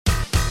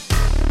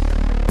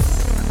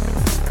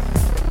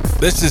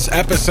This is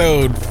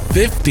episode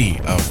 50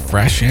 of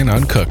Fresh and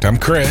Uncooked. I'm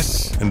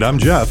Chris. And I'm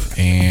Jeff.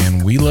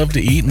 And we love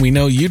to eat, and we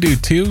know you do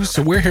too,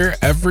 so we're here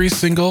every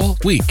single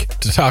week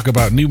to talk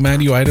about new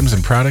menu items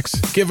and products,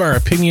 give our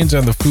opinions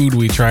on the food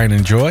we try and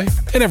enjoy,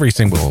 and every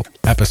single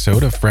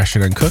episode of Fresh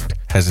and Uncooked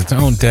has its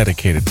own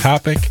dedicated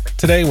topic.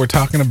 Today we're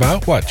talking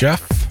about what,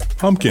 Jeff?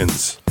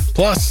 Pumpkins.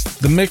 Plus,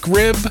 the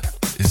McRib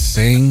is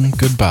saying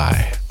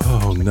goodbye.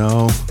 Oh,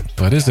 no.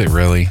 But is it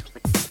really?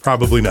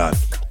 Probably not.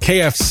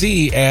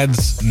 KFC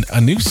adds a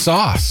new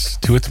sauce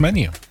to its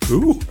menu.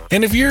 Ooh.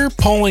 And if you're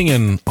pulling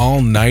an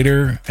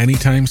all-nighter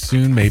anytime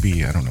soon,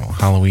 maybe, I don't know,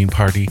 Halloween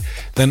party,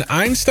 then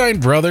Einstein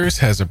Brothers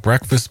has a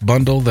breakfast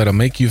bundle that'll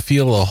make you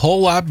feel a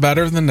whole lot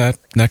better than that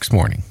next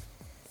morning.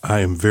 I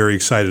am very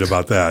excited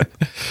about that.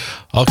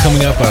 All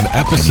coming up on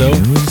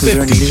episode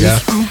 50,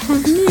 Jeff.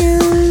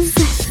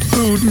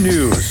 Food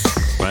news.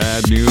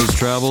 Bad news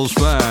travels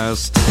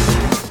fast.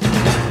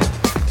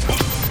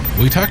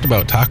 We talked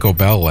about Taco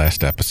Bell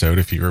last episode,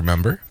 if you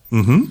remember.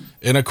 Mm-hmm.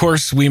 And of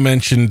course, we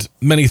mentioned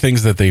many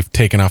things that they've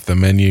taken off the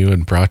menu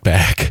and brought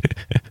back.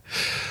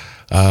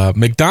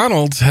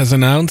 McDonald's has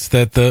announced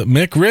that the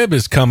McRib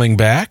is coming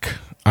back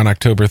on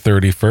October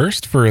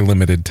 31st for a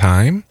limited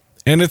time,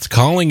 and it's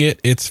calling it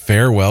its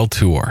farewell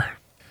tour.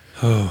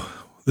 Oh,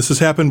 this has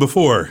happened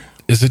before.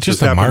 Is it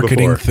just a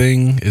marketing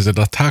thing? Is it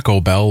a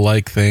Taco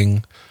Bell-like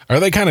thing? Are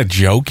they kind of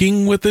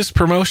joking with this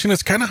promotion?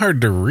 It's kind of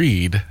hard to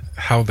read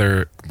how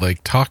they're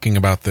like talking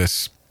about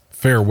this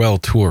farewell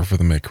tour for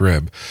the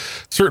McRib.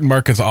 Certain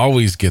markets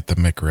always get the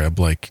McRib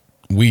like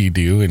we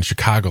do in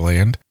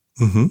Chicagoland.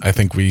 Mm-hmm. I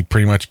think we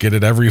pretty much get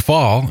it every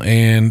fall,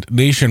 and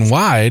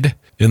nationwide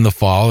in the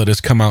fall it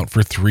has come out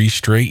for 3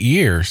 straight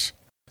years.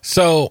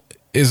 So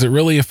is it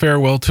really a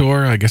farewell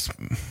tour? I guess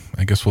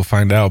we'll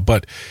find out.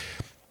 But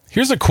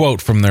here's a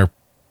quote from their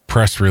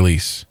press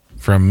release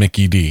from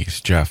Mickey D's,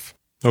 Jeff.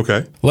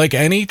 Okay. Like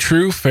any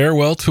true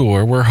farewell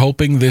tour, we're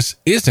hoping this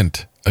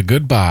isn't a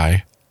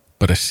goodbye,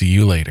 but a see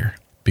you later.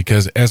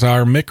 Because as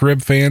our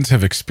McRib fans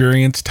have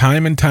experienced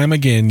time and time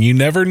again, you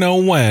never know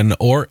when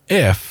or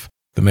if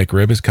the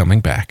McRib is coming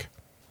back.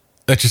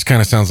 That just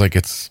kind of sounds like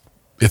it's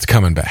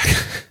coming back.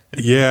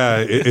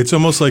 Yeah, it's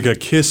almost like a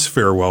Kiss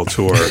farewell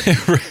tour.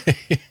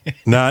 Right.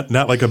 Not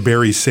like a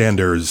Barry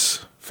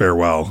Sanders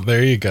farewell.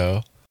 There you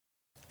go.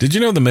 Did you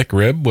know the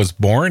McRib was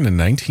born in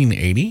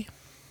 1980?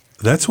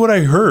 That's what I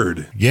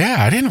heard. Yeah,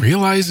 I didn't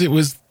realize it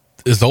was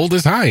as old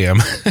as I am.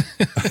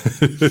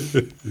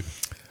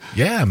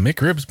 Yeah,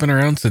 McRib's been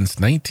around since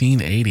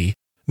 1980.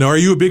 Now, are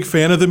you a big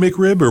fan of the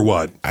McRib or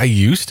what? I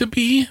used to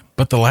be,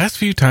 but the last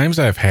few times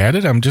I've had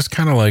it, I'm just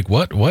kind of like,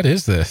 what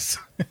is this?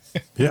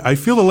 Yeah, I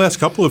feel the last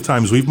couple of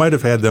times we might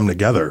have had them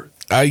together.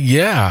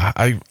 Yeah,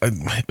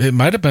 it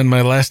might have been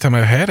my last time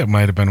I had it,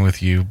 might have been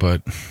with you,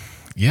 but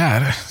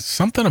yeah,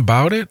 something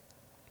about it.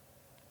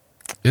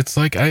 It's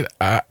like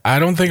I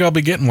don't think I'll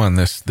be getting one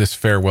this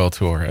farewell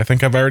tour. I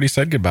think I've already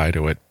said goodbye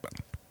to it.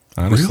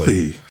 Honestly.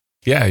 Really?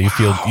 Yeah, you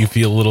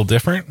feel a little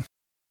different?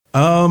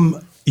 I'm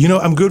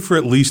good for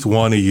at least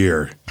one a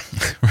year.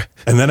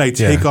 And then I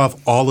take off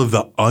all of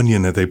the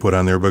onion that they put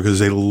on there because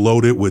they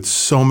load it with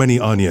so many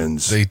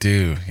onions. They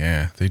do.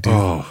 Yeah, they do.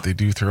 Oh. They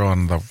do throw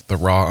on the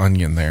raw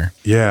onion there.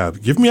 Yeah,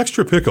 give me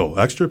extra pickle.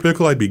 Extra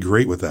pickle, I'd be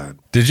great with that.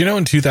 Did you know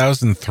in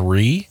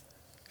 2003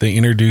 they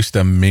introduced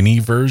a mini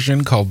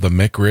version called the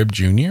McRib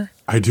Jr.?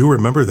 I do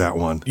remember that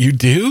one. You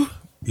do?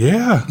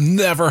 Yeah.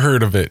 Never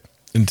heard of it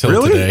until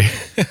Really? today.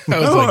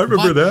 I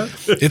remember that.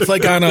 It's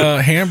like on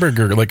a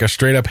hamburger, like a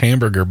straight up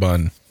hamburger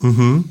bun.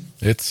 Mm-hmm.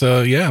 It's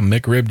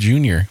McRib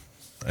Jr.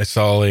 I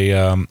saw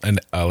an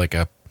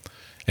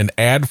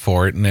ad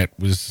for it, and it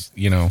was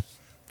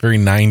very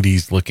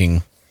 90s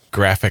looking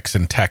graphics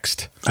and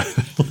text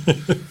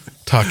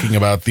talking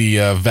about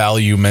the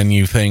value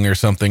menu thing or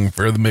something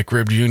for the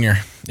McRib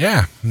Jr.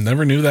 Yeah,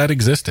 never knew that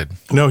existed.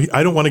 No,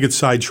 I don't want to get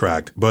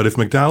sidetracked, but if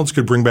McDonald's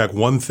could bring back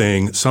one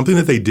thing, something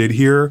that they did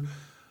here,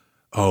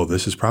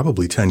 this is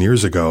probably 10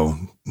 years ago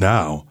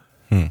now.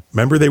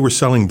 Remember they were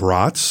selling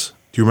brats?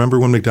 Do you remember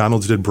when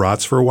McDonald's did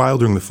brats for a while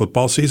during the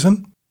football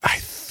season? I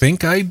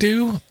think I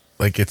do.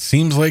 Like, it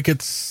seems like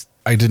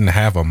I didn't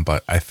have them,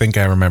 but I think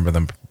I remember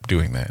them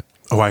doing that.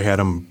 Oh, I had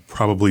them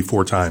probably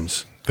 4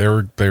 times. They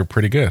were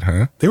pretty good,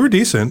 huh? They were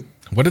decent.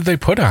 What did they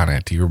put on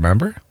it? Do you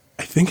remember?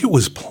 I think it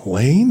was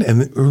plain.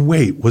 Or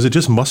wait, was it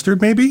just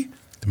mustard maybe?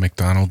 The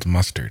McDonald's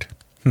mustard.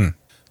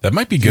 That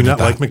might be good. Do you not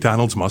like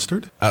McDonald's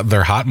mustard?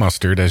 Their hot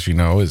mustard, as you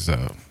know, is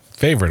a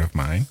favorite of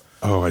mine.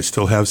 Oh, I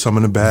still have some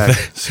in a bag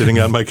sitting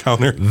on my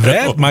counter.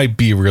 That might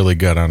be really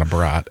good on a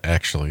brat,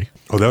 actually.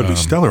 Oh, that would be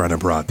stellar on a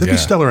brat. That'd be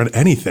stellar on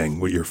anything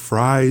with your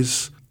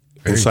fries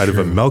inside of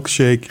a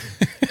milkshake.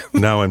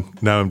 Now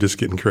I'm just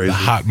getting crazy. The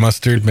hot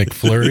mustard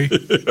McFlurry.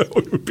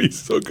 It would be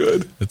so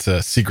good. It's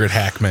a secret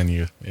hack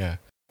menu. Yeah.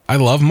 I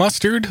love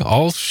mustard,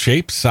 all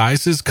shapes,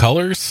 sizes,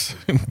 colors,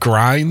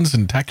 grinds,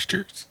 and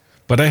textures.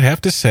 But I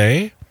have to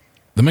say,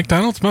 the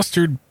McDonald's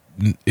mustard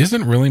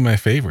isn't really my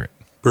favorite.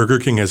 Burger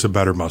King has a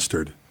better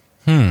mustard.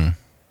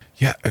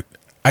 Yeah,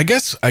 I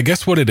guess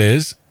what it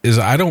is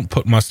I don't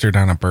put mustard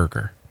on a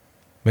burger.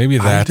 Maybe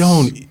that's...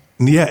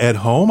 Yeah, at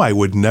home, I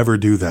would never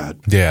do that.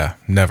 Yeah,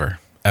 never,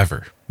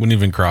 ever. Wouldn't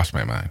even cross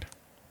my mind.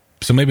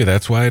 So maybe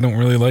that's why I don't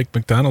really like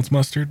McDonald's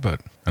mustard,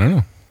 but I don't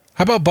know.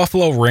 How about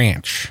Buffalo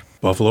Ranch?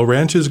 Buffalo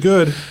Ranch is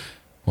good.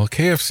 Well,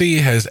 KFC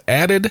has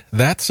added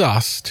that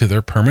sauce to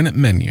their permanent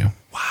menu.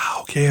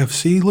 Wow,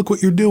 KFC, look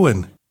what you're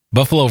doing.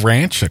 Buffalo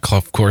Ranch, of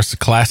course, a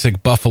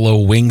classic buffalo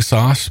wing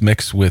sauce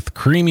mixed with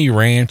creamy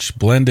ranch,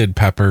 blended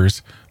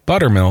peppers,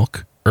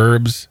 buttermilk,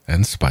 herbs,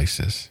 and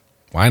spices.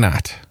 Why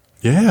not?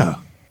 Yeah.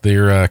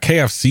 Their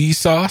KFC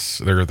sauce,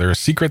 their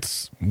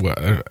secrets,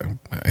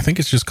 I think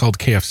it's just called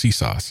KFC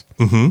sauce.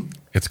 Mm-hmm.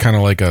 It's kind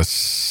of like a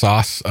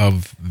sauce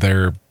of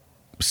their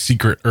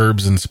secret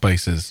herbs and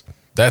spices.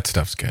 That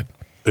stuff's good.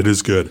 It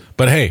is good.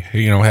 But hey,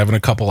 having a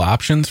couple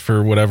options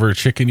for whatever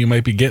chicken you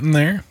might be getting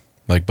there,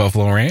 like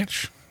Buffalo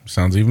Ranch,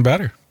 sounds even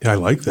better. Yeah, I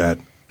like that.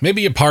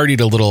 Maybe you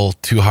partied a little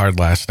too hard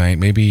last night.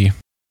 Maybe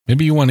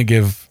you want to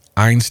give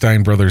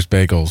Einstein Brothers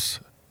Bagels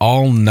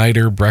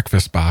all-nighter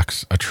breakfast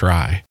box a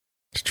try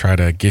to try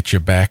to get you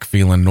back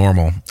feeling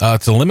normal.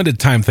 It's a limited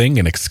time thing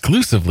and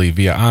exclusively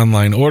via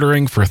online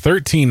ordering for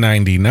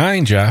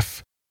 $13.99,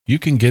 Jeff. You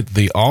can get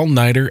the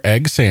all-nighter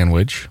egg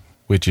sandwich,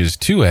 which is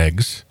 2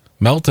 eggs,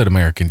 melted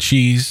American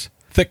cheese,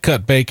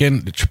 thick-cut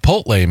bacon,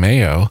 chipotle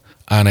mayo,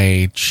 on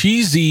a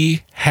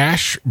cheesy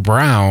hash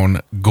brown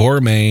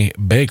gourmet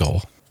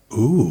bagel.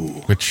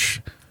 Ooh.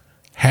 Which,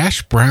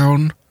 hash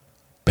brown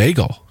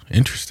bagel.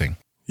 Interesting.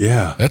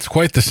 Yeah. That's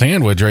quite the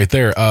sandwich right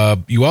there.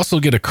 You also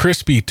get a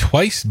crispy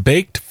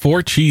twice-baked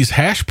 4-cheese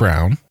hash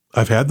brown.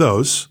 I've had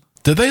those.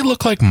 Do they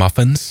look like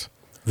muffins?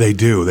 They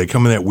do. They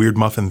come in that weird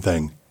muffin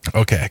thing.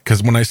 Okay,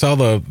 because when I saw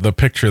the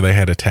picture they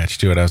had attached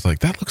to it, I was like,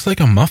 that looks like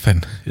a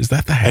muffin. Is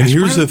that the hash And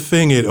here's brown? the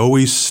thing, it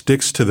always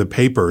sticks to the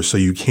paper, so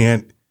you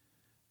can't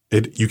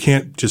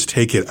just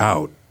take it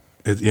out.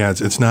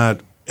 It's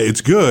not,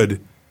 it's good,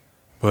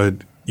 but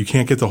you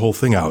can't get the whole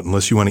thing out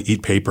unless you want to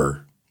eat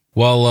paper.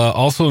 Well,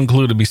 also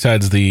included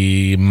besides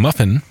the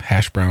muffin,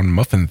 hash brown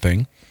muffin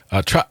thing,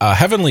 a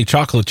heavenly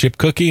chocolate chip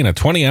cookie and a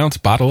 20-ounce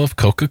bottle of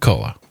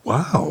Coca-Cola.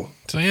 Wow.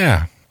 So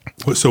yeah,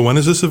 So when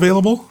is this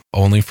available?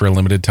 only for a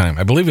limited time.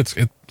 I believe it's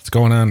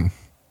going on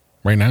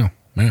right now.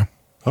 Yeah.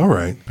 All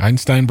right.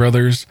 Einstein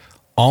Brothers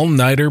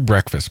all-nighter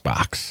breakfast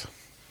box.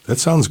 That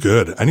sounds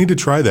good. I need to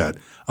try that.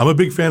 I'm a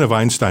big fan of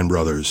Einstein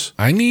Brothers.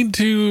 I need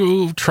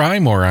to try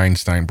more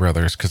Einstein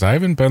Brothers because I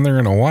haven't been there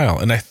in a while.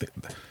 And I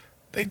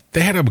think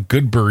they had a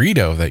good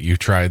burrito that you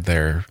tried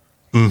there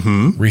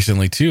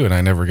recently too, and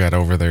I never got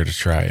over there to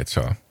try it.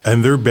 So,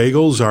 And their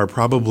bagels are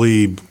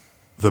probably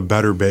the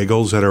better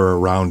bagels that are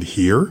around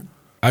here.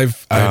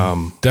 I've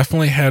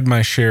definitely had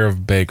my share of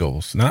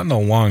bagels, not in a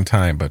long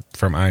time, but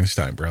from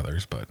Einstein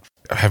Brothers. But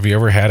have you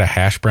ever had a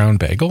hash brown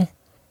bagel?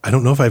 I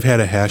don't know if I've had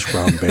a hash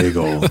brown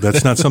bagel.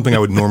 That's not something I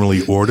would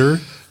normally order,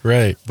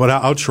 Right. but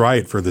I'll try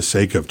it for the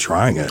sake of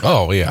trying it.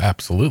 Oh yeah,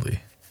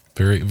 absolutely.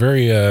 Very,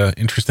 very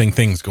interesting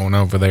things going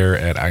over there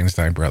at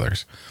Einstein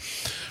Brothers.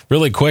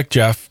 Really quick,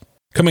 Jeff,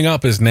 coming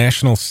up is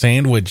National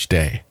Sandwich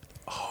Day.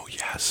 Oh,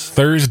 yes.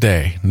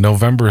 Thursday,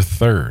 November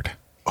 3rd.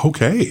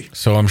 Okay.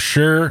 So I'm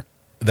sure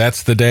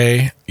that's the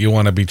day you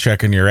want to be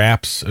checking your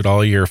apps at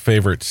all your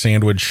favorite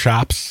sandwich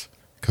shops,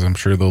 because I'm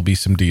sure there'll be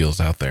some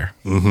deals out there.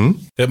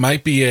 Mm-hmm. It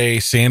might be a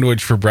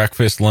sandwich for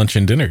breakfast, lunch,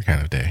 and dinner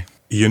kind of day.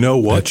 You know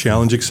what?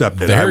 Challenge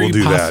accepted. I Very will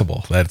do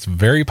possible. That's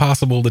very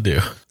possible to do.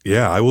 that.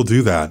 Yeah, I will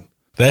do that.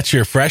 That's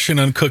your fresh and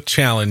uncooked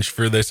challenge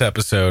for this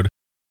episode,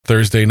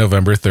 Thursday,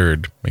 November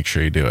 3rd. Make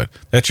sure you do it.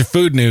 That's your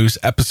food news,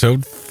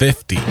 episode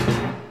 50.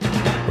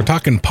 We're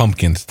talking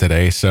pumpkins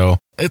today, so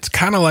it's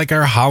kind of like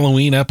our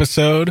Halloween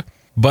episode,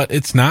 but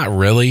it's not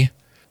really,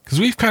 because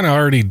we've kind of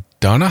already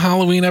done a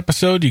Halloween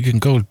episode. You can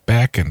go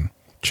back and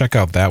check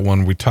out that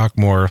one. We talk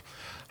more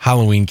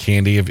Halloween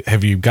candy.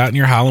 Have you gotten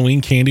your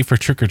Halloween candy for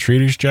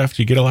trick-or-treaters, Jeff?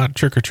 Do you get a lot of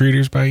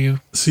trick-or-treaters by you?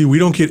 See, we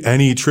don't get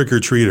any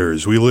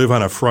trick-or-treaters. We live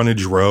on a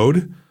frontage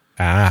road,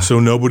 so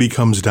nobody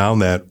comes down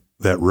that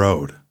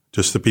road,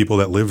 just the people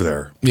that live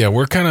there. Yeah,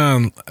 we're kind of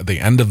on the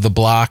end of the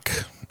block,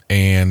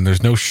 and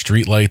there's no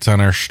street lights on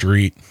our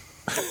street.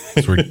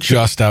 So we're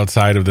just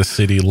outside of the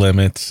city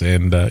limits,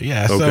 and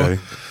Okay. so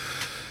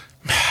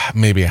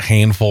maybe a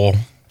handful.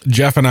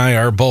 Jeff and I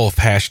are both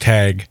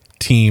hashtag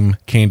Team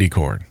Candy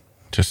Corn,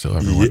 just so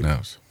everyone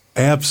knows.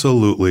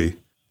 Absolutely.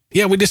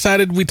 Yeah, we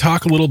decided we'd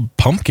talk a little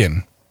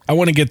pumpkin. I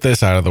want to get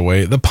this out of the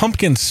way. The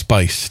pumpkin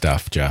spice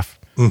stuff, Jeff.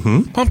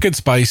 Mm-hmm. Pumpkin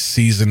spice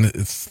season,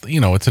 it's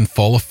in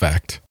full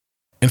effect.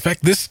 In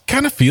fact, this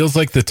kind of feels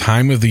like the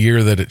time of the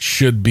year that it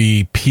should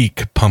be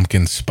peak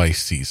pumpkin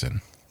spice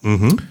season.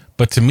 Mm-hmm.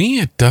 But to me,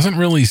 it doesn't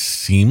really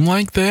seem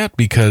like that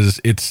because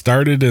it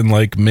started in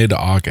like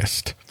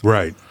mid-August.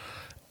 Right.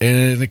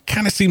 And it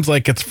kind of seems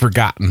like it's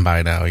forgotten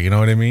by now. You know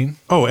what I mean?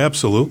 Oh,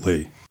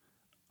 absolutely.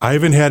 I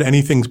haven't had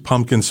anything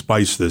pumpkin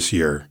spice this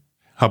year.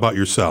 How about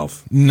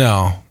yourself?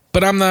 No,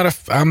 but I'm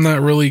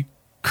not really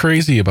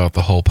crazy about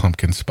the whole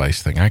pumpkin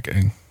spice thing. I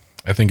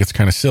think it's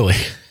kind of silly.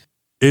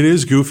 It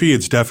is goofy.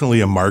 It's definitely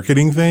a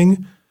marketing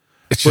thing.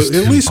 It's But just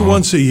at too least long.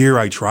 once a year,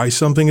 I try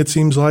something, it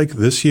seems like.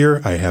 This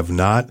year, I have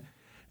not.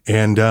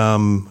 And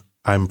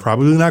I'm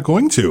probably not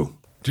going to.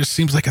 Just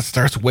seems like it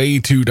starts way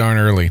too darn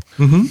early.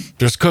 Mm-hmm.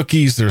 There's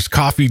cookies, there's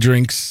coffee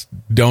drinks,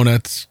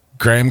 donuts,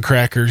 graham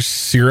crackers,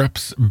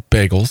 syrups,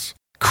 bagels,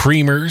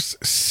 creamers,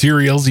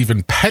 cereals,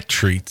 even pet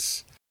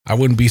treats. I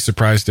wouldn't be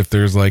surprised if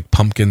there's like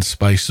pumpkin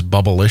spice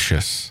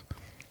Bubblicious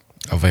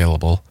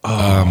available.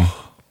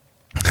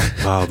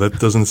 Wow, that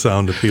doesn't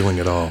sound appealing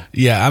at all.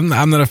 Yeah, I'm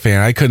not a fan.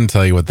 I couldn't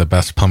tell you what the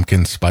best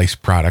pumpkin spice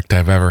product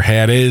I've ever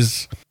had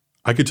is.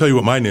 I could tell you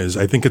what mine is.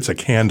 I think it's a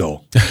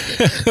candle.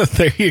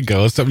 There you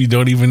go. Something you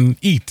don't even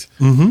eat.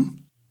 Mm-hmm.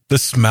 The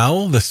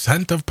smell, the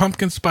scent of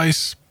pumpkin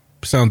spice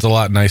sounds a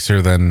lot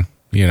nicer than,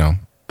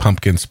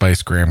 pumpkin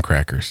spice graham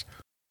crackers.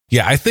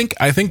 Yeah, I think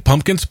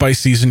pumpkin spice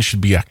season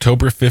should be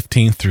October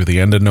 15th through the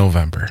end of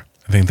November.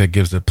 I think that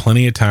gives it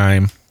plenty of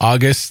time.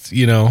 August,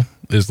 is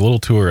a little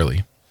too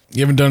early.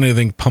 You haven't done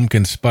anything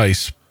pumpkin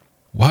spice.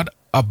 What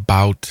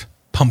about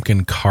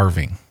pumpkin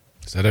carving?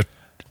 Is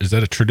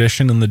that a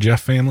tradition in the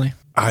Jeff family?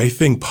 I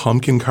think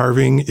pumpkin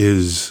carving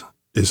is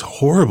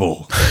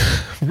horrible.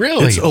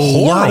 Really? It's a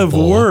lot of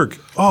work.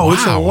 Oh, wow.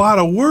 It's a lot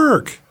of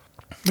work.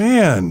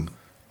 Man.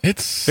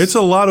 It's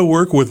a lot of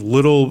work with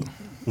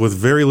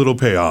very little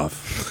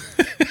payoff.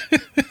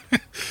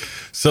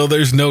 So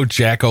there's no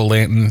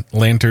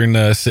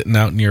jack-o'-lantern sitting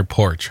out in your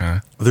porch,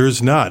 huh?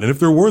 There's not. And if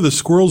there were, the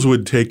squirrels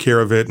would take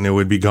care of it and it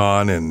would be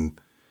gone. And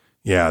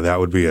yeah, that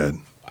would be it.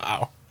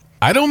 Wow.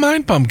 I don't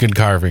mind pumpkin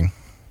carving.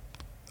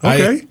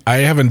 Okay. I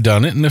haven't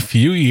done it in a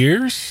few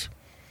years.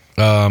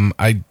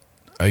 I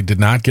did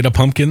not get a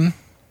pumpkin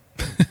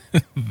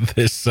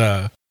this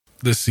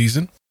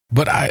season,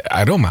 but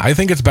I don't mind. I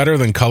think it's better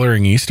than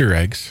coloring Easter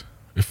eggs,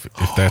 if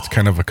that's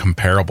kind of a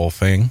comparable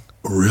thing.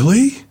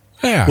 Really?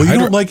 Yeah. Well, you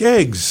don't like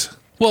eggs.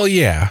 Well,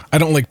 yeah. I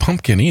don't like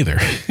pumpkin either.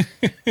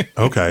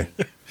 Okay.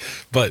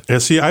 But yeah,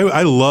 see,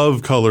 I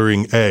love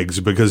coloring eggs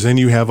because then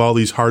you have all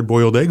these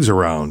hard-boiled eggs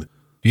around.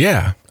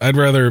 Yeah, I'd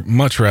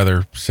much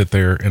rather sit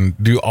there and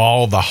do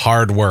all the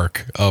hard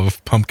work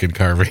of pumpkin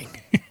carving.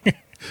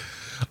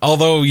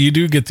 Although you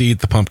do get to eat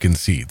the pumpkin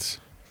seeds.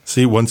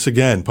 See, once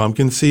again,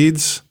 pumpkin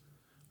seeds,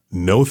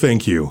 no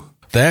thank you.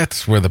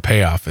 That's where the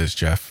payoff is,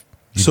 Jeff.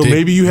 So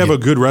maybe you have a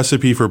good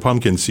recipe for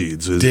pumpkin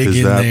seeds. Is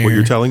that what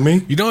you're telling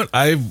me? You know what?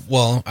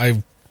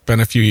 I've been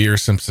a few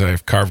years since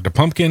I've carved a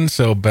pumpkin,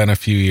 so been a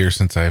few years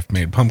since I've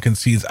made pumpkin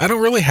seeds. I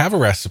don't really have a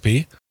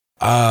recipe.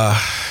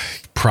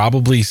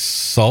 Probably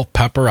salt,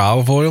 pepper,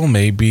 olive oil,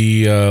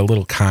 maybe a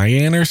little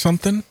cayenne or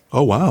something.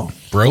 Oh, wow.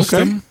 Roast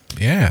them.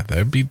 Yeah,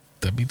 that'd be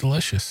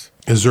delicious.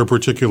 Is there a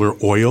particular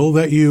oil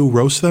that you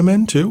roast them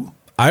in too?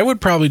 I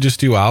would probably just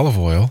do olive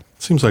oil.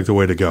 Seems like the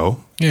way to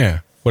go. Yeah.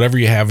 Whatever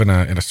you have in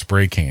a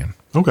spray can.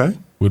 Okay.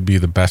 Would be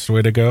the best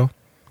way to go.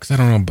 Because I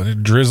don't know,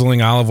 but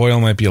drizzling olive oil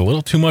might be a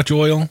little too much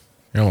oil.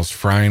 You're almost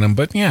frying them,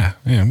 but yeah,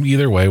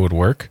 either way would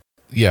work.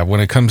 Yeah, when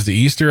it comes to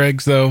Easter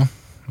eggs though,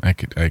 I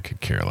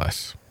could care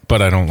less.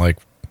 But I don't like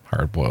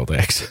hard-boiled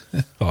eggs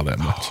all that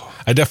much.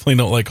 I definitely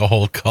don't like a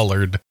whole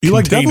colored You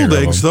like deviled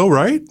eggs, though,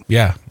 right?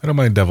 Yeah, I don't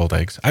mind deviled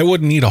eggs. I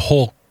wouldn't eat a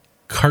whole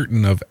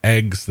carton of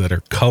eggs that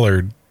are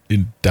colored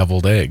in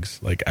deviled eggs.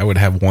 Like, I would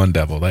have one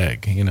deviled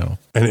egg, An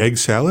egg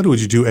salad?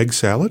 Would you do egg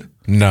salad?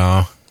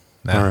 No.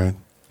 All right.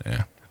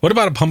 Yeah. What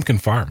about a pumpkin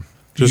farm?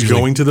 Just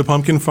going to the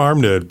pumpkin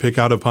farm to pick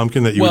out a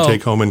pumpkin that you would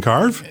take home and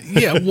carve?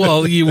 Yeah,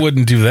 well, you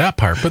wouldn't do that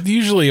part. But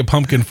usually a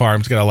pumpkin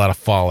farm's got a lot of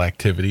fall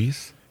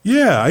activities.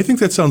 Yeah, I think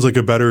that sounds like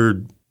a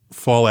better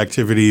fall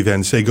activity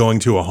than, say, going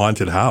to a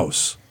haunted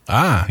house.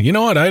 Ah, you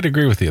know what? I'd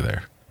agree with you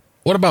there.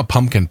 What about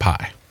pumpkin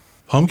pie?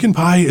 Pumpkin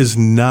pie it's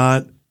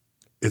not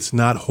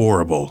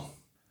horrible.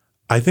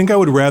 I think I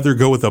would rather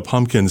go with the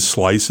pumpkin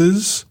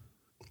slices.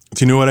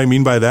 Do you know what I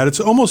mean by that?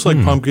 It's almost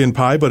like pumpkin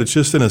pie, but it's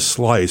just in a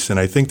slice. And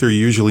I think they're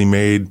usually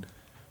made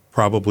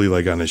probably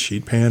like on a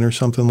sheet pan or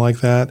something like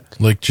that.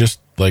 Like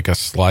just like a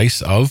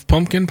slice of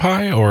pumpkin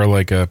pie or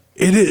like a...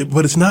 It is,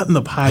 but it's not in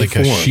the pie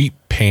form. Like a sheet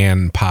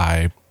pan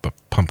pie, but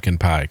pumpkin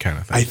pie kind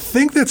of thing. I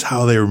think that's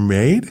how they're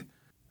made.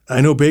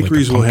 I know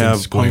bakeries will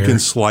have pumpkin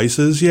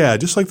slices. Yeah,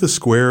 just like the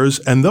squares.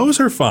 And those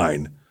are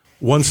fine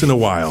once in a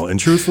while. And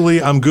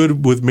truthfully, I'm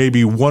good with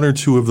maybe one or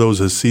two of those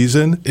a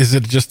season. Is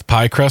it just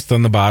pie crust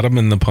on the bottom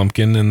and the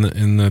pumpkin in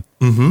the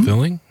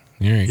filling?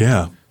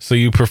 Yeah. So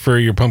you prefer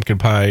your pumpkin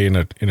pie in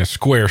a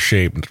square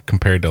shape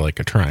compared to like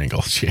a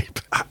triangle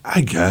shape?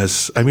 I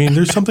guess. I mean,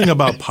 there's something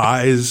about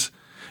pies.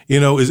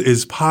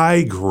 Is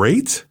pie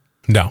great?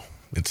 No,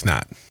 it's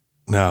not.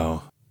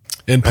 No.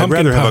 And I'd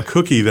rather have a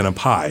cookie than a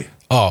pie.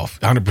 Oh,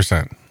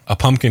 100%. A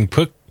pumpkin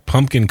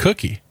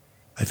cookie.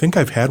 I think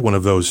I've had one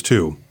of those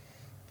too.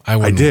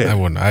 I did. I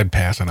wouldn't. I'd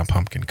pass on a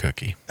pumpkin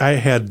cookie. I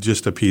had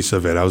just a piece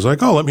of it. I was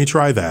like, let me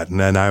try that. And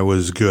then I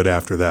was good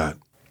after that.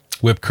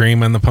 Whipped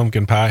cream on the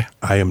pumpkin pie?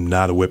 I am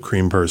not a whipped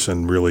cream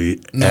person,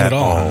 really. Not at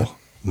all. Huh?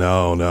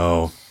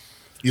 No.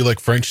 You like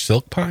French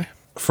silk pie?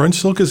 French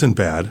silk isn't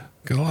bad.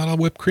 Got a lot of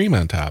whipped cream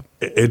on top.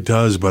 It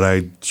does, but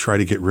I try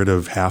to get rid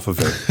of half of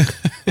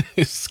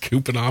it.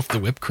 Scooping off the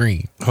whipped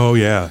cream. Oh,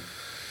 yeah.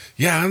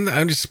 Yeah,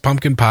 I'm just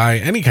pumpkin pie,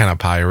 any kind of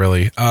pie,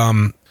 really.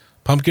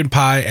 Pumpkin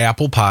pie,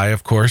 apple pie,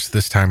 of course,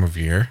 this time of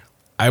year.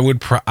 I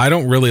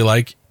don't really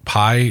like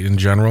pie in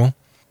general.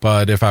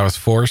 But if I was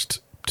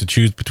forced to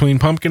choose between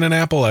pumpkin and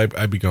apple,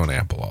 I'd be going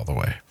apple all the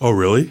way. Oh,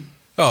 really?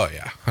 Oh,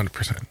 yeah,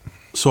 100%.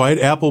 So I had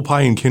apple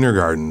pie in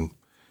kindergarten,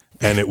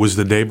 and it was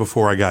the day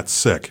before I got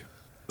sick.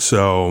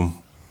 So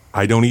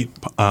I don't eat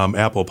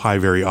apple pie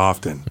very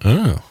often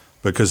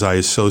because I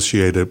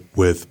associate it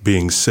with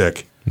being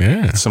sick.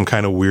 Yeah. It's some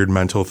kind of weird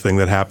mental thing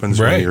that happens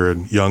when you're a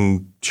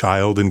young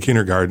child in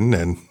kindergarten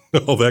and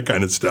all that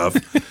kind of stuff.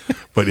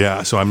 But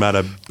yeah, so I'm not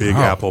a big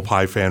apple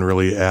pie fan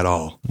really at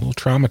all. A little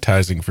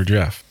traumatizing for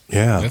Jeff.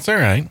 Yeah. That's all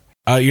right.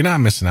 You're not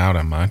missing out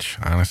on much,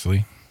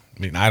 honestly. I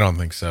mean, I don't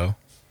think so.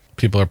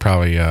 People are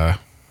probably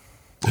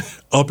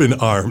up in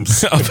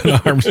arms. up in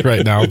arms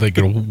right now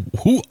thinking,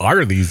 who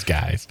are these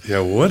guys? Yeah,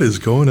 what is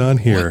going on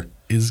here? What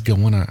is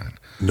going on?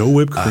 No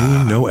whipped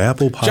cream, no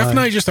apple pie. Jeff and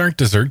I just aren't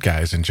dessert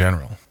guys in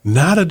general.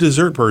 Not a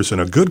dessert person.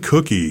 A good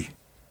cookie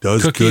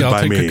does good I'll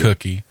by take me. a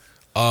cookie.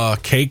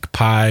 Cake,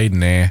 pie,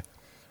 nah.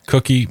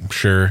 Cookie,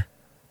 sure.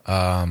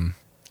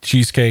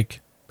 Cheesecake,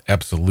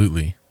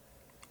 absolutely.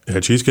 Yeah,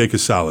 cheesecake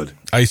is solid.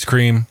 Ice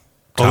cream.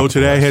 Although top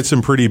today I list. had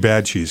some pretty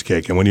bad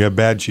cheesecake. And when you have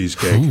bad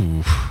cheesecake,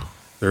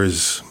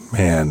 there's,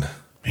 man,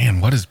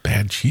 what does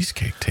bad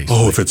cheesecake taste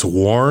oh, like? if it's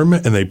warm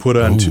and they put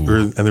on,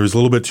 and there's a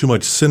little bit too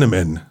much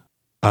cinnamon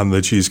on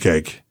the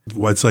cheesecake.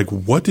 It's like,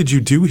 what did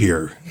you do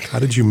here? How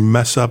did you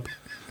mess up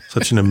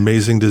such an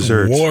amazing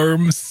dessert?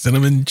 Warm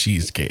cinnamon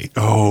cheesecake.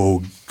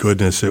 Oh,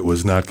 goodness, it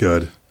was not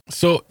good.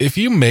 So if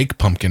you make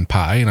pumpkin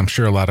pie, and I'm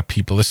sure a lot of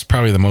people, this is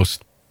probably the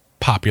most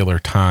popular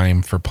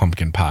time for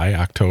pumpkin pie,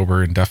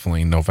 October and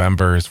definitely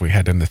November as we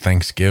head into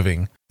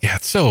Thanksgiving. Yeah,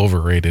 it's so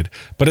overrated,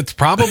 but it's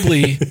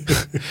probably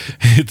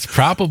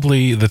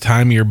the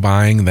time you're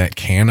buying that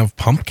can of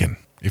pumpkin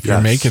if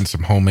you're making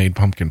some homemade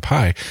pumpkin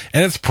pie.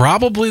 And it's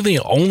probably the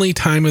only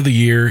time of the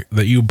year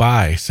that you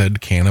buy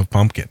said can of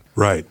pumpkin.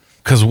 Right.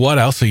 Because what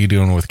else are you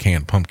doing with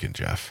canned pumpkin,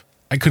 Jeff?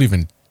 I couldn't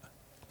even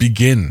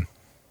begin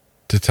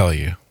to tell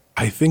you.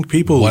 I think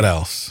people... What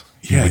else?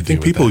 Yeah, I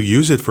think people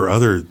use it for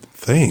other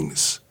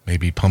things.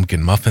 Maybe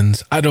pumpkin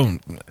muffins. I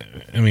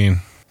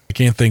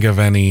can't think of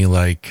any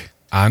like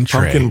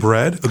entree. Pumpkin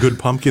bread? A good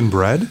pumpkin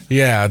bread?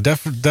 Yeah,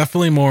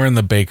 definitely more on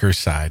the baker's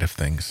side of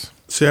things.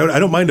 See, I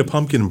don't mind a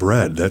pumpkin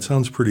bread. That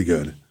sounds pretty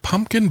good.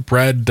 Pumpkin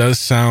bread does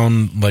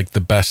sound like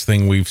the best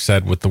thing we've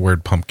said with the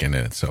word pumpkin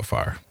in it so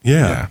far.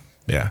 Yeah.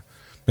 Yeah.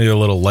 Maybe a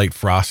little light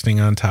frosting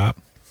on top,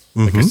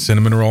 like a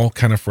cinnamon roll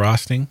kind of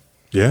frosting.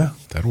 Yeah.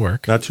 That'd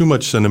work. Not too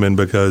much cinnamon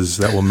because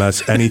that will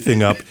mess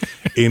anything up,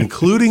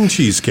 including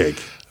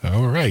cheesecake.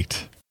 All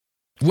right.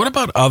 What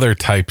about other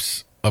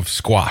types of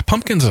squash?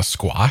 Pumpkin's a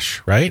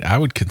squash, right? I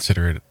would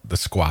consider it the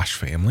squash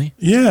family.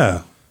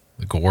 Yeah.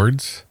 The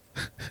gourds.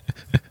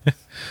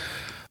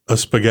 A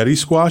spaghetti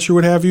squash or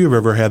what have you? Have you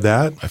ever had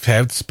that? I've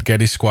had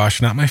spaghetti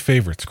squash. Not my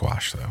favorite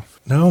squash, though.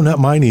 No, not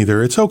mine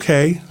either. It's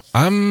okay.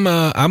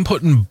 I'm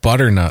putting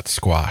butternut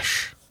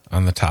squash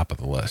on the top of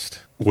the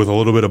list. With a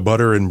little bit of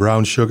butter and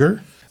brown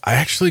sugar? I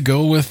actually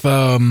go with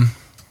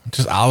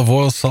just olive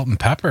oil, salt, and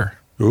pepper.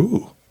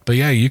 Ooh. But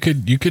yeah, you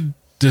could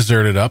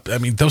dessert it up. I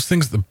mean, those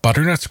things, the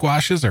butternut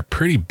squashes are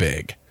pretty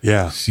big.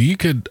 Yeah. So you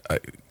could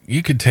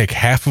take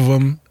half of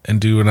them and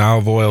do an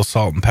olive oil,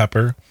 salt, and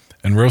pepper,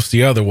 and roast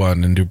the other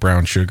one and do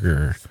brown sugar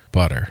or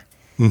butter.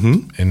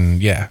 Mm-hmm.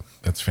 And yeah,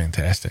 that's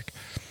fantastic.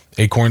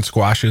 Acorn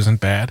squash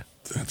isn't bad.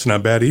 That's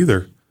not bad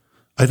either.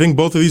 I think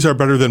both of these are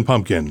better than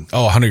pumpkin.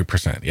 Oh,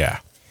 100%. Yeah.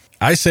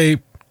 I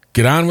say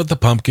get on with the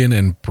pumpkin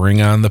and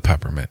bring on the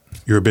peppermint.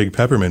 You're a big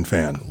peppermint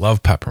fan.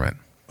 Love peppermint.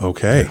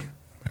 Okay.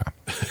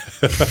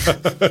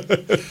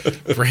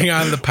 Bring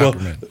on the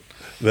peppermint. Well,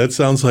 that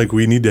sounds like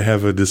we need to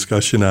have a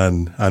discussion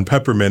on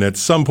peppermint at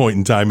some point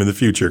in time in the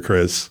future,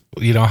 Chris.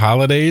 You know,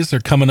 holidays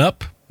are coming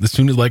up. As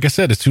soon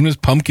as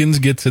pumpkins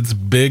gets its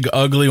big,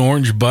 ugly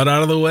orange butt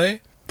out of the way,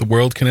 the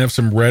world can have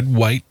some red,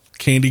 white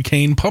candy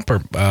cane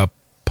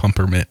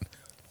peppermint.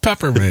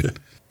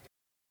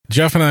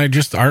 Jeff and I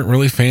just aren't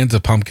really fans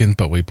of pumpkin,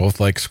 but we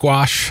both like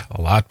squash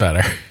a lot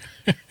better.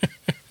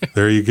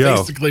 There you go.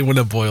 Basically when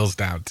it boils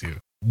down to.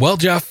 Well,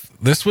 Jeff,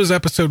 this was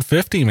episode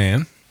 50,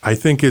 man. I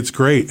think it's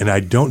great, and I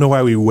don't know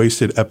why we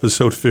wasted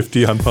episode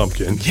 50 on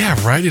pumpkin. Yeah,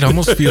 right? It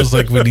almost feels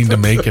like we need to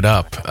make it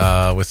up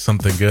with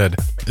something good.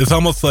 It's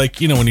almost like,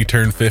 when you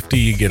turn 50,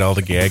 you get all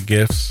the gag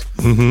gifts.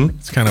 Mm-hmm.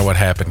 It's kind of what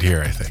happened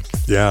here, I think.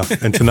 Yeah,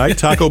 and tonight,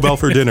 Taco Bell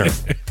for dinner.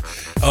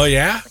 Oh,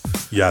 yeah?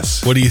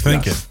 Yes. What are you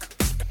thinking? Yes.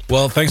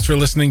 Well, thanks for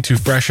listening to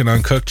Fresh and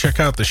Uncooked. Check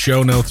out the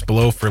show notes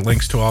below for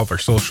links to all of our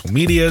social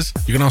medias.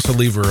 You can also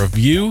leave a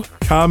review.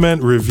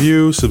 Comment,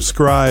 review,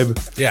 subscribe.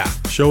 Yeah.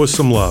 Show us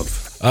some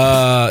love.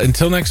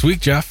 Until next week,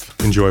 Jeff.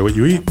 Enjoy what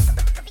you eat.